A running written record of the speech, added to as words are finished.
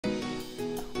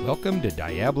Welcome to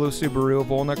Diablo Subaru of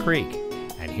Walnut Creek,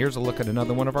 and here's a look at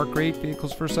another one of our great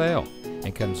vehicles for sale,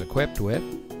 and comes equipped with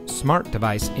smart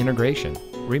device integration,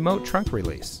 remote trunk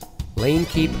release, lane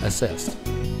keep assist,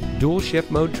 dual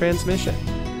shift mode transmission,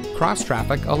 cross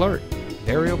traffic alert,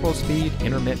 variable speed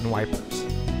intermittent wipers,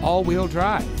 all-wheel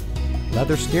drive,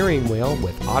 leather steering wheel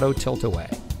with auto tilt-away,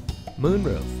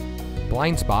 moonroof,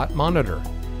 blind spot monitor.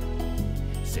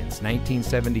 Since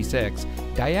 1976,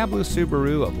 Diablo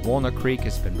Subaru of Walnut Creek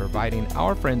has been providing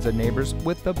our friends and neighbors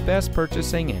with the best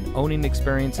purchasing and owning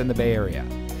experience in the Bay Area.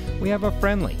 We have a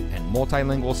friendly and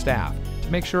multilingual staff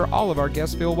to make sure all of our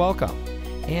guests feel welcome.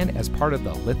 And as part of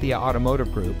the Lithia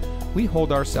Automotive Group, we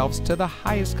hold ourselves to the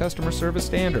highest customer service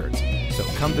standards. So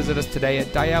come visit us today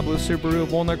at Diablo Subaru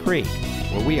of Walnut Creek,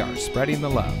 where we are spreading the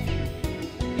love.